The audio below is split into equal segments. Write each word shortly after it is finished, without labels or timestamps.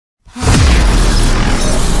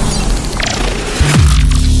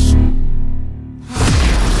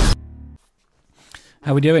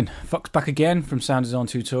How we doing? Fox back again from Sound Design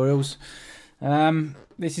Tutorials.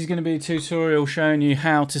 This is going to be a tutorial showing you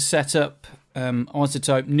how to set up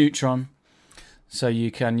Izotope Neutron so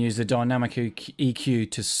you can use the dynamic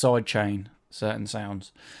EQ to sidechain certain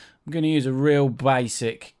sounds. I'm going to use a real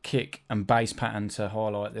basic kick and bass pattern to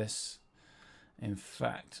highlight this. In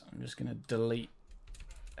fact, I'm just going to delete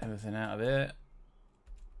everything out of it,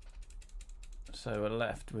 so we're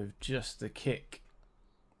left with just the kick.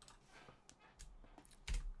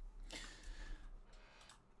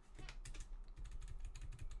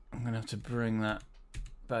 I'm going to have to bring that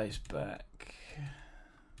bass back.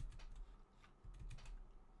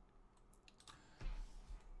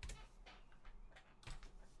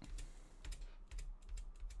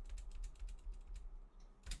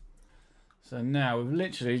 So now we've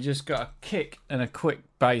literally just got a kick and a quick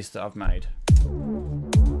bass that I've made.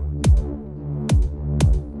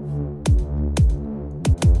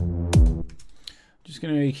 Just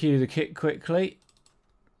going to EQ the kick quickly.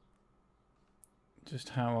 Just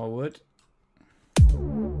how I would.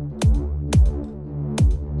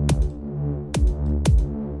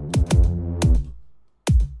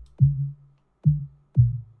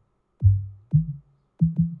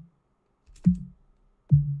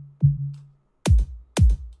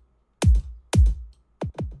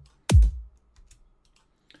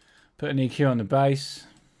 Put an EQ on the bass.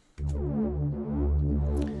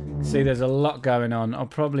 See, there's a lot going on. I'll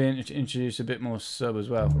probably introduce a bit more sub as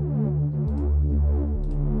well.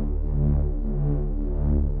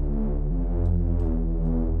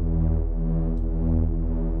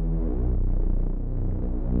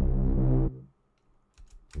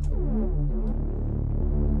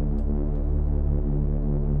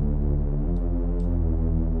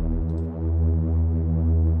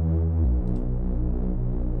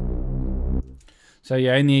 So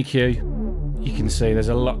yeah, in the EQ, you can see there's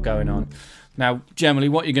a lot going on. Now, generally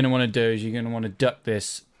what you're going to want to do is you're going to want to duck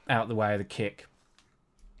this out the way of the kick.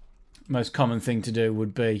 Most common thing to do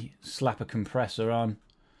would be slap a compressor on,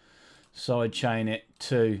 sidechain it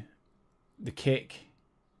to the kick,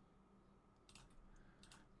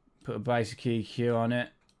 put a basic EQ on it,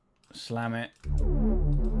 slam it.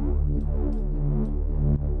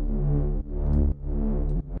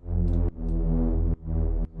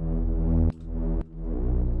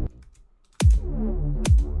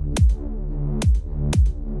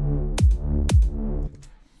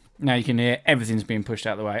 Now you can hear everything's being pushed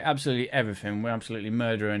out of the way. Absolutely everything. We're absolutely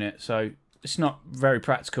murdering it. So it's not very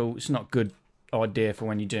practical. It's not a good idea for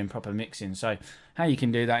when you're doing proper mixing. So how you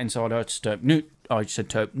can do that inside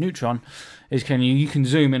Izotope Neutron is you can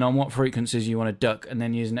zoom in on what frequencies you want to duck and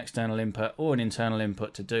then use an external input or an internal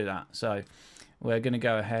input to do that. So we're going to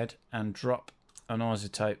go ahead and drop an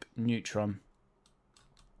Izotope Neutron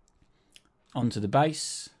onto the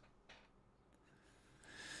bass.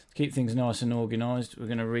 To keep things nice and organised, we're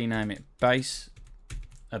going to rename it bass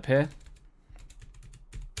up here.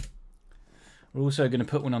 We're also going to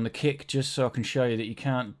put one on the kick just so I can show you that you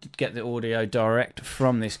can't get the audio direct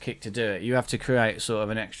from this kick to do it. You have to create sort of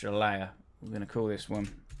an extra layer. We're going to call this one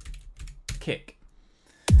kick.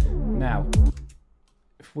 Now,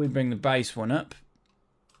 if we bring the bass one up,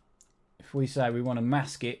 if we say we want to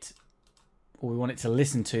mask it or we want it to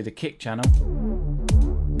listen to the kick channel,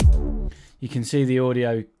 you can see the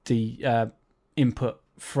audio, the input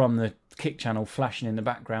from the kick channel flashing in the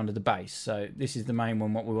background of the bass. So this is the main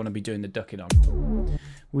one, what we want to be doing the ducking on.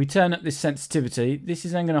 We turn up this sensitivity. This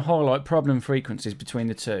is then going to highlight problem frequencies between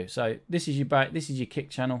the two. So this is your kick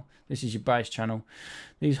channel, this is your bass channel.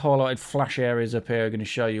 These highlighted flash areas up here are going to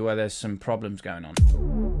show you where there's some problems going on.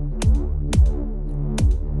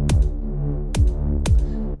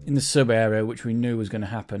 In the sub area, which we knew was going to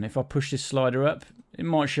happen, if I push this slider up, it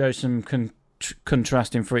might show some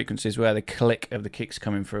contrasting frequencies where the click of the kick's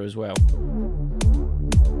coming through as well.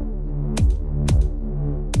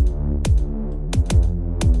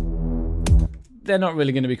 They're not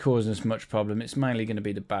really going to be causing us much problem. It's mainly going to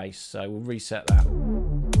be the bass, so we'll reset that.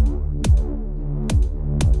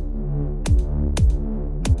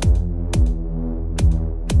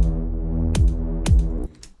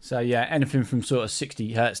 So yeah, anything from sort of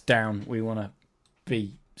 60 Hertz down, we want to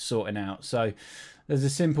be sorting out. So there's a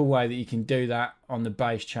simple way that you can do that on the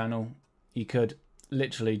bass channel. You could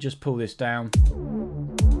literally just pull this down.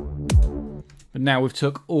 But now we've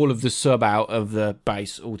took all of the sub out of the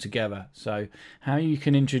bass altogether. So how you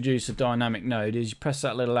can introduce a dynamic node is you press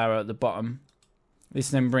that little arrow at the bottom. This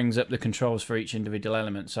then brings up the controls for each individual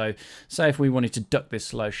element. So say if we wanted to duck this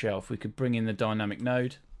slow shelf, we could bring in the dynamic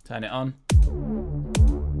node, turn it on.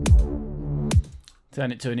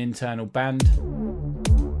 Turn it to an internal band.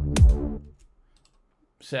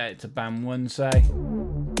 Set it to band 1, say.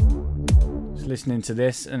 It's listening to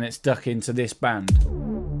this and it's stuck into this band.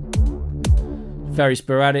 Very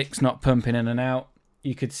sporadic, it's not pumping in and out.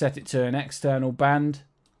 You could set it to an external band.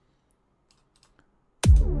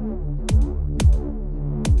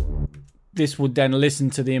 This would then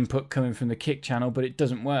listen to the input coming from the kick channel, but it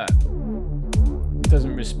doesn't work. It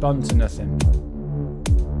doesn't respond to nothing.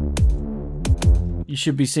 You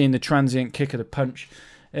should be seeing the transient kick of the punch.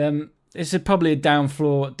 It's probably a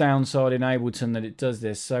downside in Ableton that it does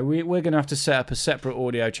this. So we're going to have to set up a separate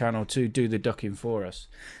audio channel to do the ducking for us.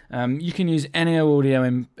 You can use any audio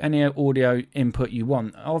input you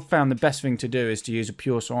want. I've found the best thing to do is to use a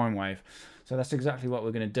pure sine wave. So that's exactly what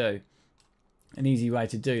we're going to do. An easy way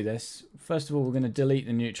to do this. First of all, we're going to delete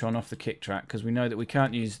the neutron off the kick track because we know that we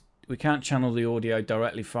can't channel the audio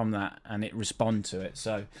directly from that and it respond to it.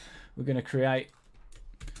 So we're going to create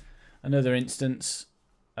another instance,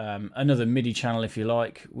 another MIDI channel if you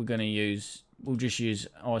like. We'll just use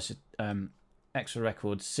Extra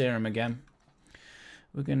Records Serum again.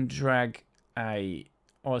 We're going to drag a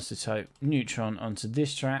Izotope Neutron onto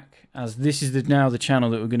this track, as this is now the channel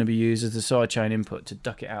that we're going to be used as the sidechain input to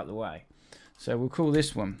duck it out of the way. So we'll call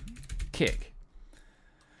this one kick.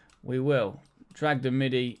 We will drag the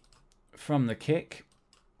MIDI from the kick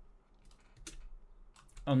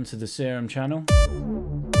onto the Serum channel.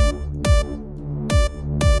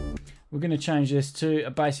 We're going to change this to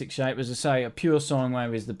a basic shape. As I say, a pure sine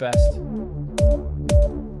wave is the best.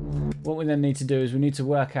 What we then need to do is we need to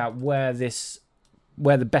work out where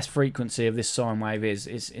the best frequency of this sine wave is.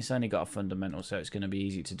 It's only got a fundamental, so it's going to be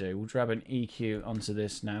easy to do. We'll grab an EQ onto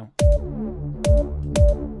this now. You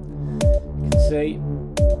can see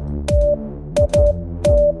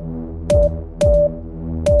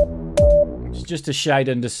it's just a shade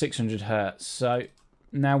under 600 Hertz. So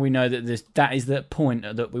now we know that that is the point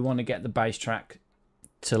that we want to get the bass track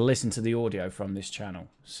to listen to the audio from this channel.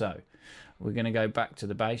 So we're going to go back to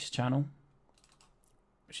the bass channel,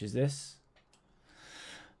 which is this.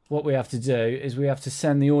 What we have to do is we have to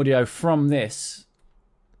send the audio from this,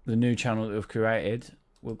 the new channel that we've created.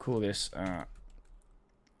 We'll call this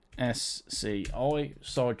SCI,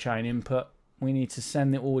 sidechain input. We need to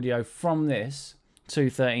send the audio from this to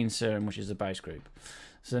 13 Serum, which is the bass group.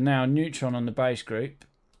 So now Neutron on the bass group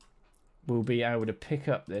will be able to pick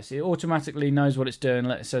up this. It automatically knows what it's doing.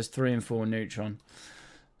 It says 3 and 4 Neutron.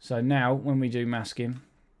 So now when we do masking,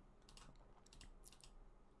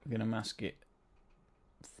 we're going to mask it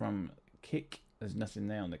from kick. There's nothing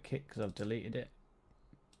there on the kick because I've deleted it,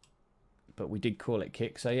 but we did call it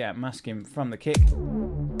kick. So yeah, masking from the kick.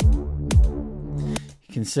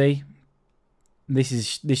 You can see this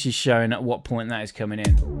is showing at what point that is coming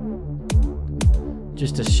in.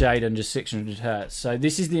 Just a shade under 600 Hertz. So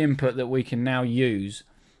this is the input that we can now use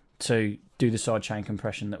to do the sidechain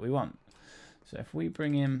compression that we want. So if we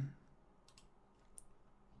bring in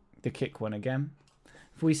the kick one again,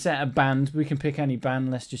 if we set a band, we can pick any band.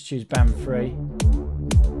 Let's just choose band 3.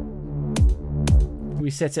 We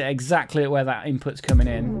set it exactly at where that input's coming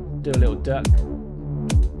in. Do a little duck.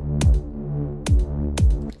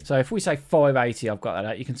 So if we say 580, I've got that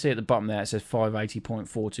out. You can see at the bottom there it says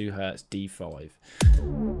 580.42 Hertz D5.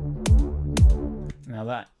 Now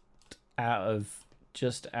that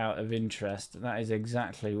just out of interest, that is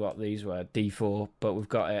exactly what these were, D4, but we've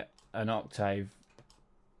got it an octave.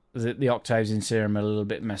 The octaves in Serum are a little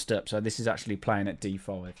bit messed up, so this is actually playing at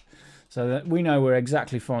D5. So that we know we're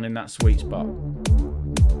exactly finding that sweet spot.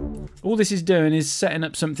 All this is doing is setting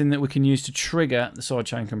up something that we can use to trigger the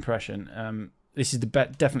sidechain compression. This is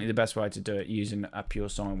definitely the best way to do it, using a pure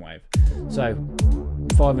sine wave. So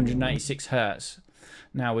 586 Hertz.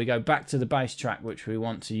 Now we go back to the bass track which we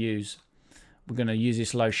want to use. We're going to use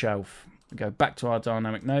this low shelf. We go back to our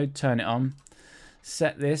dynamic node, turn it on,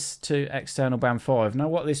 set this to external band 5. Now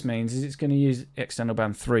what this means is it's going to use external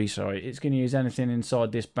band 3, sorry. It's going to use anything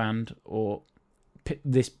inside this band or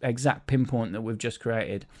this exact pinpoint that we've just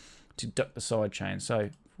created to duck the sidechain. So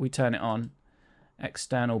if we turn it on,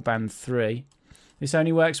 external band 3. This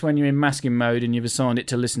only works when you're in masking mode and you've assigned it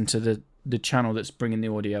to listen to the channel that's bringing the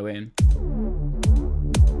audio in.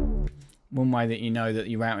 One way that you know that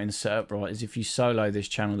your routing's set up right is if you solo this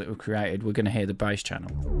channel that we've created, we're going to hear the bass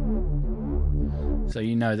channel. So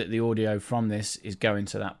you know that the audio from this is going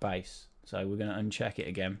to that bass. So we're going to uncheck it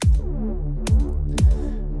again.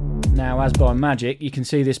 Now, as by magic, you can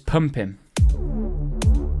see this pumping.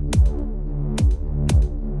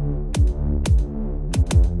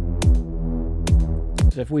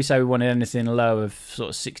 So if we say we wanted anything low of sort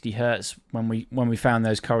of 60 Hertz when we found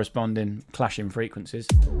those corresponding clashing frequencies,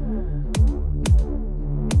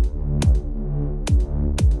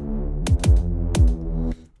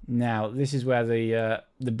 Now, this is where the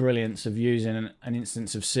brilliance of using an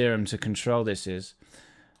instance of Serum to control this is.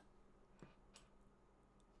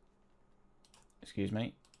 Excuse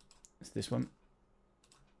me. It's this one.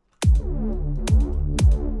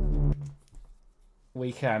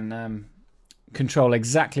 We can control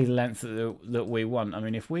exactly the length that we want. I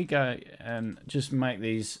mean, if we go and just make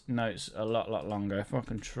these notes a lot longer, if I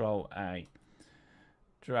Control A,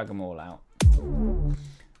 drag them all out.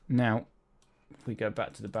 Now, if we go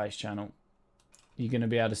back to the bass channel, you're going to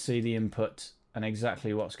be able to see the input and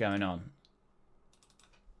exactly what's going on.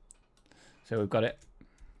 So we've got it.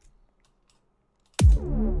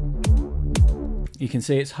 You can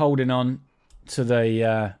see it's holding on to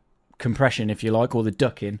the compression, if you like, or the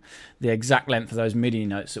ducking, the exact length of those MIDI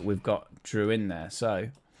notes that we've got drew in there. So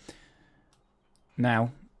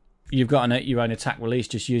now you've got your own attack release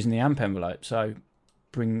just using the amp envelope. So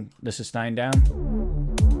bring the sustain down,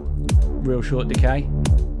 real short decay,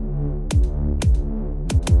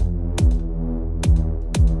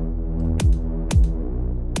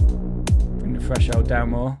 bring the threshold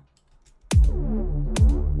down more.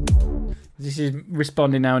 This is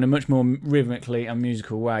responding now in a much more rhythmically and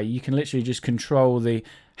musical way. You can literally just control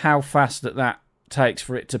how fast that takes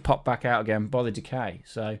for it to pop back out again by the decay.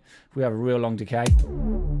 So if we have a real long decay,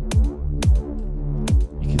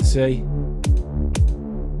 you can see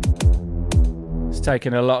it's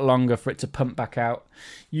taking a lot longer for it to pump back out.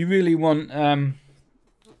 You really want,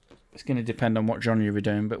 it's going to depend on what genre you're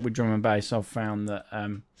doing, but with drum and bass I've found that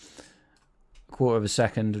quarter of a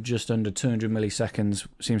second or just under 200 milliseconds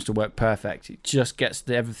seems to work perfect. It just gets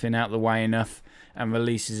everything out of the way enough and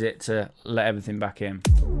releases it to let everything back in.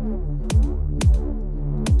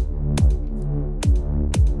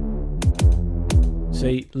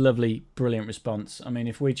 See, lovely, brilliant response. I mean,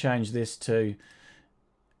 if we change this to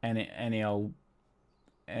any old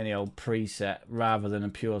preset rather than a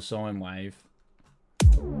pure sine wave.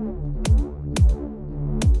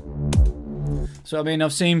 So, I mean,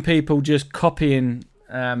 I've seen people just copying,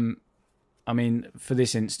 I mean, for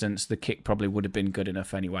this instance, the kick probably would have been good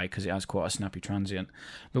enough anyway because it has quite a snappy transient.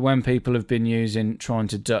 But when people have been trying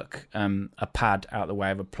to duck a pad out the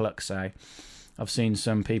way of a pluck, say, I've seen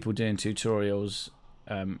some people doing tutorials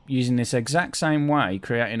using this exact same way,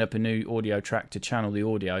 creating up a new audio track to channel the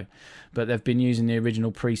audio, but they've been using the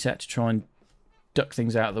original preset to try and duck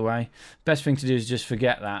things out of the way. Best thing to do is just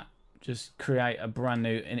forget that. Just create a brand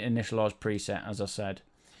new initialized preset, as I said.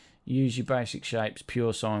 Use your basic shapes,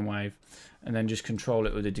 pure sine wave, and then just control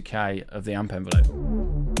it with the decay of the amp envelope.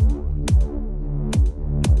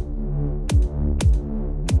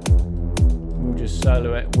 We'll just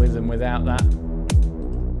solo it with and without that.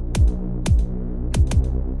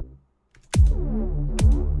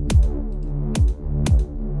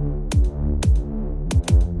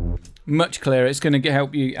 Much clearer. It's going to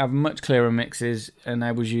help you have much clearer mixes,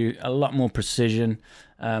 enables you a lot more precision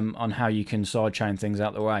on how you can sidechain things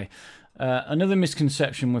out the way. Another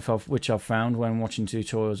misconception which I've found when watching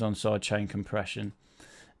tutorials on sidechain compression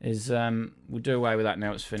is, we'll do away with that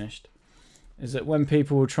now it's finished, is that when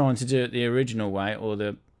people were trying to do it the original way, or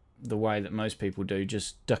the way that most people do,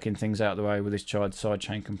 just ducking things out of the way with this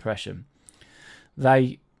sidechain compression,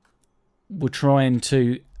 they were trying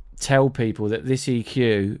to tell people that this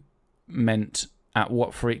EQ meant at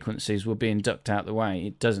what frequencies were being ducked out the way.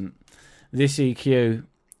 It doesn't. This EQ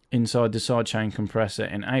inside the sidechain compressor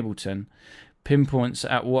in Ableton pinpoints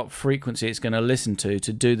at what frequency it's going to listen to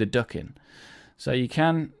do the ducking. So you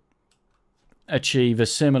can achieve a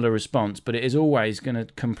similar response, but it is always going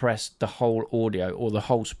to compress the whole audio or the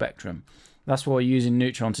whole spectrum. That's why using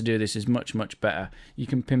Neutron to do this is much better. You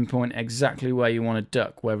can pinpoint exactly where you want to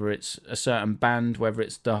duck, whether it's a certain band, whether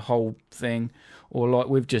it's the whole thing, or like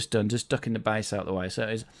we've just done, just ducking the bass out of the way. So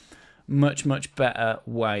it's much better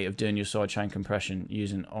way of doing your sidechain compression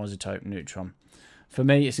using Izotope Neutron. For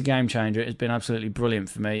me, it's a game changer. It's been absolutely brilliant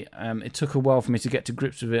for me. It took a while for me to get to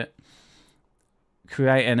grips with it.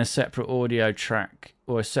 Creating a separate audio track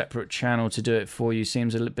or a separate channel to do it for you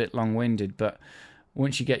seems a little bit long-winded, but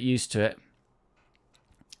once you get used to it,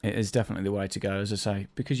 it is definitely the way to go, as I say,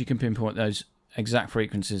 because you can pinpoint those exact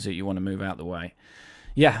frequencies that you want to move out the way.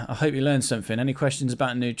 Yeah, I hope you learned something. Any questions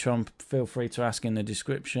about Neutron, feel free to ask in the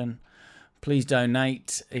description. Please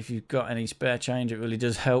donate if you've got any spare change. It really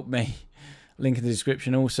does help me. Link in the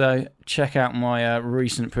description also. Check out my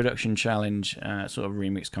recent production challenge, sort of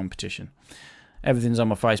remix competition. Everything's on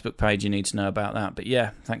my Facebook page. You need to know about that. But yeah,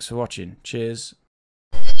 thanks for watching. Cheers.